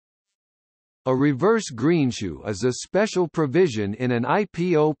A reverse greenshoe is a special provision in an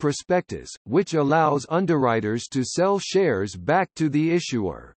IPO prospectus, which allows underwriters to sell shares back to the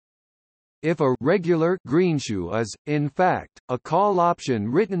issuer. If a regular greenshoe is, in fact, a call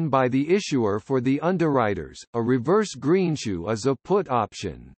option written by the issuer for the underwriters, a reverse greenshoe is a put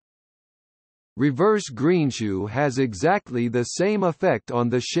option. Reverse greenshoe has exactly the same effect on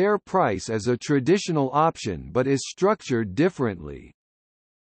the share price as a traditional option but is structured differently.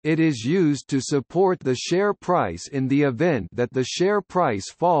 It is used to support the share price in the event that the share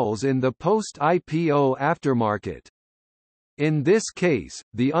price falls in the post-IPO aftermarket. In this case,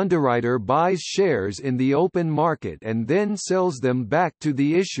 the underwriter buys shares in the open market and then sells them back to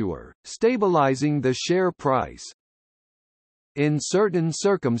the issuer, stabilizing the share price. In certain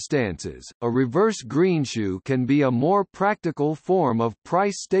circumstances, a reverse greenshoe can be a more practical form of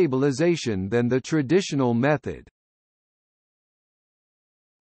price stabilization than the traditional method.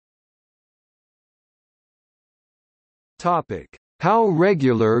 How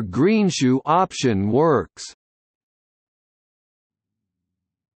regular greenshoe option works.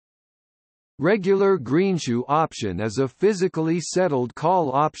 Regular greenshoe option is a physically settled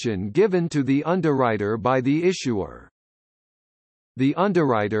call option given to the underwriter by the issuer. The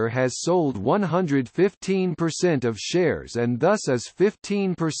underwriter has sold 115% of shares and thus is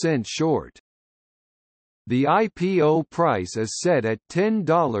 15% short. The IPO price is set at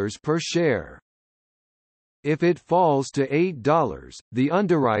 $10 per share. If it falls to $8, the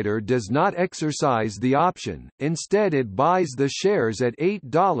underwriter does not exercise the option, instead it buys the shares at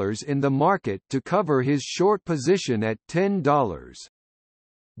 $8 in the market to cover his short position at $10.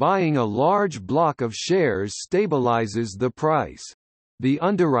 Buying a large block of shares stabilizes the price. The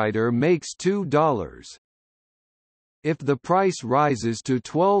underwriter makes $2. If the price rises to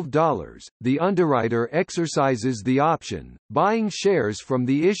 $12, the underwriter exercises the option, buying shares from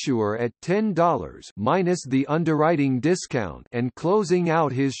the issuer at $10 minus the underwriting discount and closing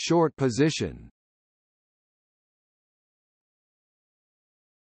out his short position.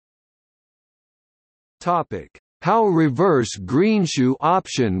 Topic: How reverse greenshoe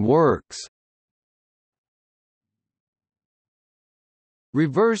option works.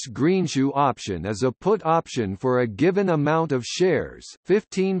 Reverse greenshoe option is a put option for a given amount of shares,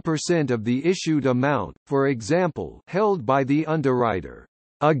 15% of the issued amount, for example, held by the underwriter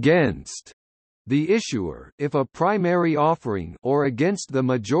against the issuer if a primary offering or against the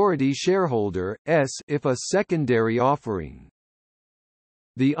majority shareholder if a secondary offering.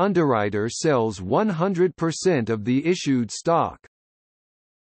 The underwriter sells 100% of the issued stock.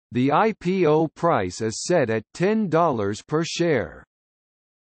 The IPO price is set at $10 per share.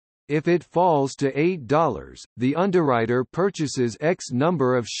 If it falls to $8, the underwriter purchases X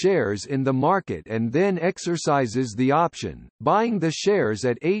number of shares in the market and then exercises the option, buying the shares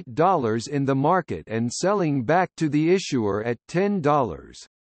at $8 in the market and selling back to the issuer at $10.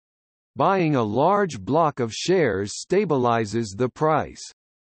 Buying a large block of shares stabilizes the price.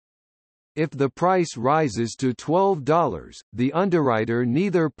 If the price rises to $12, the underwriter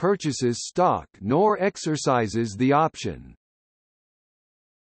neither purchases stock nor exercises the option.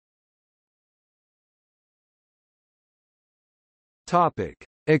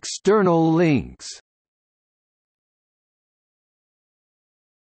 External links.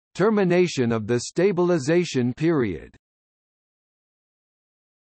 Termination of the stabilization period.